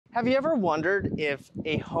Have you ever wondered if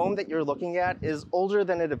a home that you're looking at is older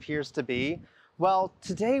than it appears to be? Well,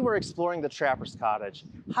 today we're exploring the Trappers Cottage.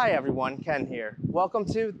 Hi everyone, Ken here. Welcome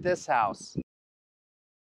to this house.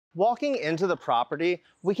 Walking into the property,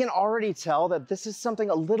 we can already tell that this is something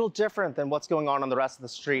a little different than what's going on the rest of the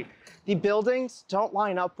street. The buildings don't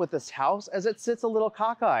line up with this house as it sits a little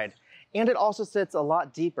cockeyed, and it also sits a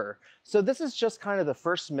lot deeper. So this is just kind of the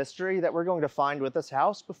first mystery that we're going to find with this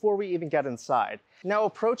house before we even get inside. Now,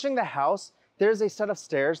 approaching the house, there's a set of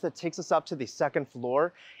stairs that takes us up to the second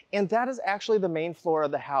floor, and that is actually the main floor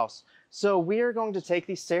of the house. So we are going to take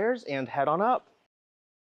these stairs and head on up.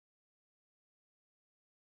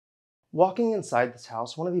 Walking inside this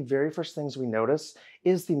house, one of the very first things we notice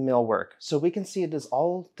is the millwork. So we can see it is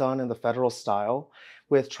all done in the Federal style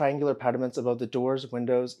with triangular pediments above the doors,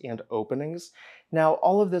 windows, and openings. Now,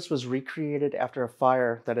 all of this was recreated after a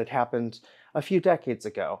fire that had happened a few decades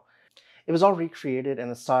ago. It was all recreated in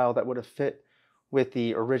a style that would have fit with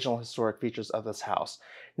the original historic features of this house.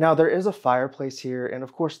 Now, there is a fireplace here, and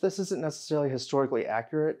of course, this isn't necessarily historically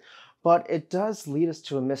accurate, but it does lead us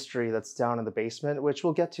to a mystery that's down in the basement, which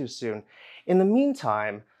we'll get to soon. In the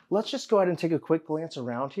meantime, let's just go ahead and take a quick glance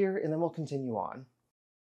around here, and then we'll continue on.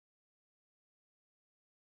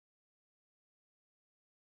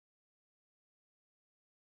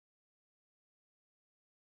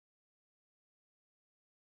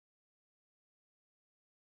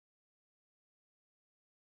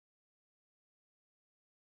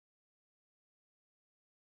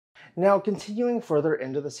 Now, continuing further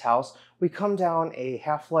into this house, we come down a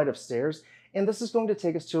half flight of stairs, and this is going to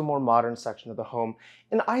take us to a more modern section of the home.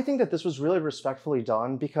 And I think that this was really respectfully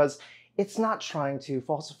done because it's not trying to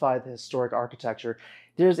falsify the historic architecture.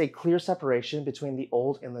 There's a clear separation between the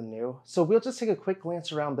old and the new. So we'll just take a quick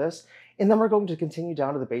glance around this, and then we're going to continue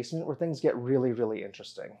down to the basement where things get really, really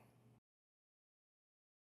interesting.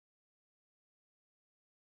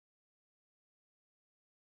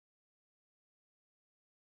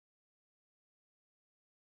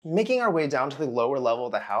 Making our way down to the lower level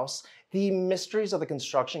of the house, the mysteries of the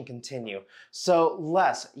construction continue. So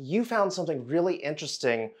Les, you found something really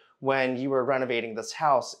interesting when you were renovating this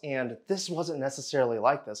house, and this wasn't necessarily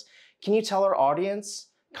like this. Can you tell our audience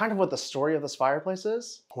kind of what the story of this fireplace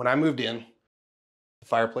is? When I moved in, the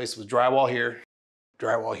fireplace was drywall here,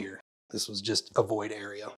 drywall here. This was just a void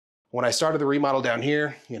area. When I started the remodel down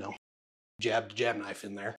here, jabbed a jab knife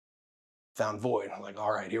in there, found void. I'm like,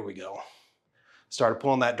 all right, here we go. Started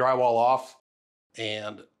pulling that drywall off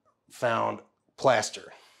and found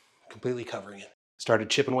plaster, completely covering it. Started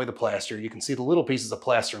chipping away the plaster. You can see the little pieces of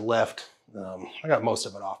plaster left. I got most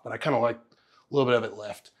of it off, but I kind of like a little bit of it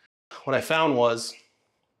left. What I found was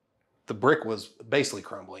the brick was basically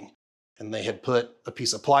crumbling, and they had put a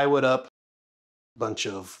piece of plywood up, a bunch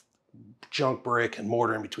of junk brick and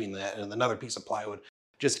mortar in between that, and another piece of plywood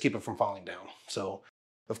just to keep it from falling down. So,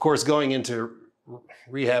 of course, going into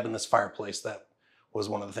rehabbing this fireplace, that was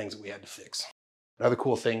one of the things that we had to fix. Another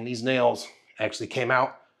cool thing, these nails actually came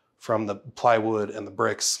out from the plywood and the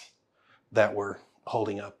bricks that were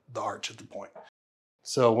holding up the arch at the point.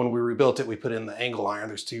 So when we rebuilt it, we put in the angle iron.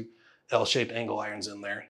 There's two L-shaped angle irons in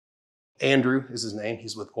there. Andrew is his name.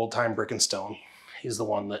 He's with Old Time Brick and Stone. He's the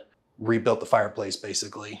one that rebuilt the fireplace,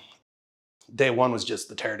 basically. Day one was just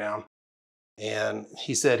the tear down. And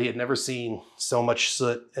he said he had never seen so much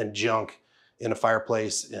soot and junk in a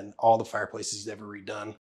fireplace in all the fireplaces he's ever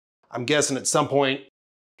redone. I'm guessing at some point,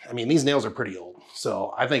 these nails are pretty old,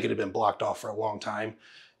 so I think it had been blocked off for a long time,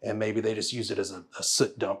 and maybe they just used it as a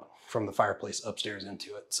soot dump from the fireplace upstairs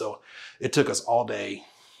into it. So it took us all day,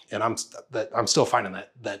 and I'm still finding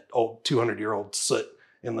that old 200-year-old soot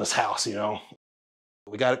in this house,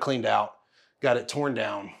 We got it cleaned out, got it torn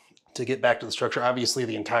down to get back to the structure. Obviously,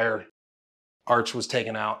 the entire arch was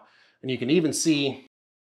taken out, and you can even see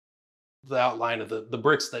the outline of the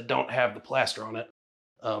bricks that don't have the plaster on it.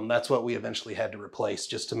 That's what we eventually had to replace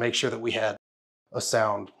just to make sure that we had a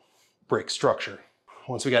sound brick structure.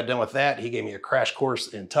 Once we got done with that, he gave me a crash course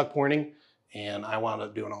in tuck pointing, and I wound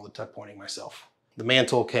up doing all the tuck pointing myself. The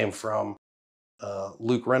mantle came from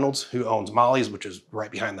Luke Reynolds, who owns Molly's, which is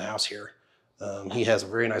right behind the house here. He has a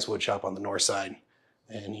very nice wood shop on the north side,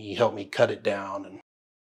 and he helped me cut it down and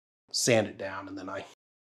sand it down, and then I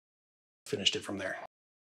finished it from there.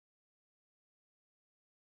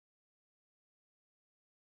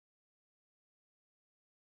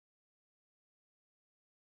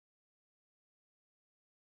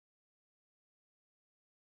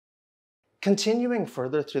 Continuing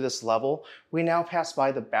further through this level, we now pass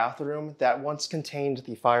by the bathroom that once contained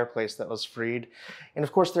the fireplace that was freed. And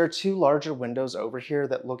of course, there are two larger windows over here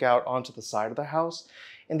that look out onto the side of the house.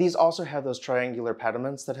 and these also have those triangular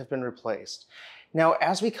pediments that have been replaced. Now,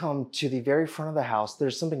 as we come to the very front of the house,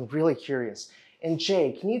 there's something really curious. And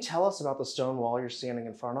Jay, can you tell us about the stone wall you're standing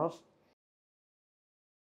in front of?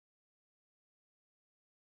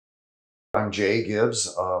 I'm Jay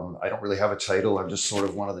Gibbs. I don't really have a title. I'm just sort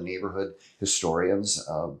of one of the neighborhood historians.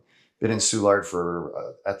 Been in Soulard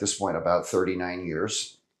for, at this point, about 39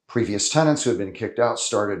 years. Previous tenants who had been kicked out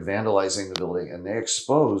started vandalizing the building, and they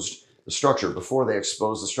exposed the structure. Before they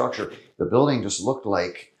exposed the structure, the building just looked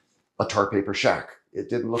like a tar paper shack. It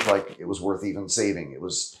didn't look like it was worth even saving. It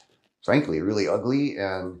was, frankly, really ugly,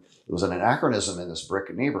 and it was an anachronism in this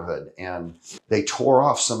brick neighborhood. And they tore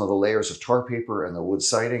off some of the layers of tar paper and the wood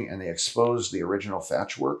siding, and they exposed the original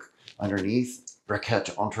thatch work underneath,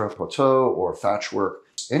 briquette entrepoteau or thatch work.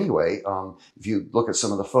 Anyway, if you look at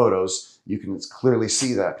some of the photos, you can clearly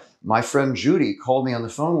see that. My friend Judy called me on the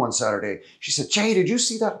phone one Saturday. She said, "Jay, did you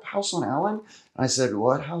see that house on Allen?" And I said,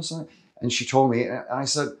 "What house on?" And she told me, and I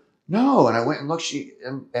said, "No." And I went and looked,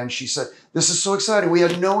 and she said, "This is so exciting. We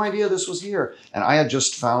had no idea this was here." And I had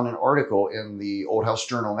just found an article in the Old House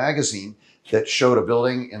Journal magazine that showed a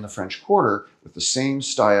building in the French Quarter with the same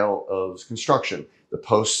style of construction, the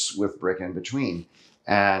posts with brick in between.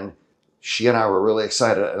 And she and I were really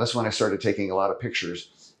excited. That's when I started taking a lot of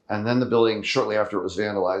pictures. And then the building, shortly after it was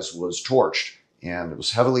vandalized, was torched, and it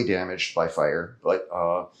was heavily damaged by fire, but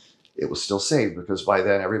it was still saved because by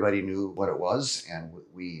then everybody knew what it was. And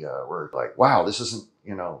we were like, wow, this isn't,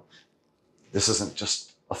 this isn't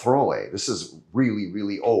just a throwaway. This is really,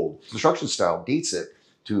 really old. Construction style dates it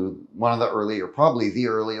to one of the early, or probably the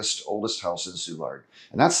earliest, oldest house in Soulard.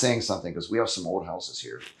 And that's saying something because we have some old houses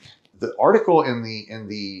here. The article in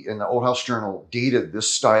the Old House Journal dated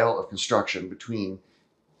this style of construction between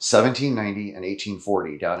 1790 and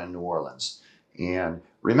 1840 down in New Orleans. And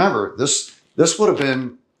remember, this would have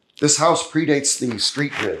been, this house predates the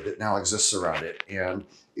street grid that now exists around it. And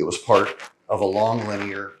it was part of a long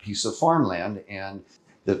linear piece of farmland. And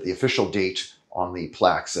the official date on the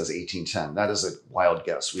plaque says 1810. That is a wild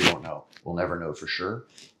guess. We don't know. We'll never know for sure.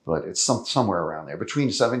 But it's somewhere around there, between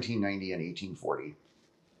 1790 and 1840.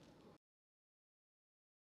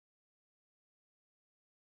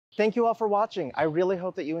 Thank you all for watching. I really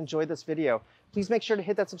hope that you enjoyed this video. Please make sure to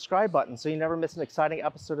hit that subscribe button so you never miss an exciting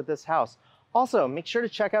episode of This House. Also, make sure to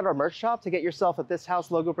check out our merch shop to get yourself a This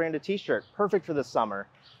House logo branded t-shirt, perfect for this summer.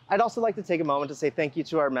 I'd also like to take a moment to say thank you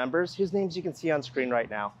to our members, whose names you can see on screen right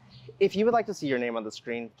now. If you would like to see your name on the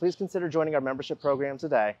screen, please consider joining our membership program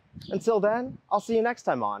today. Until then, I'll see you next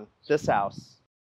time on This House.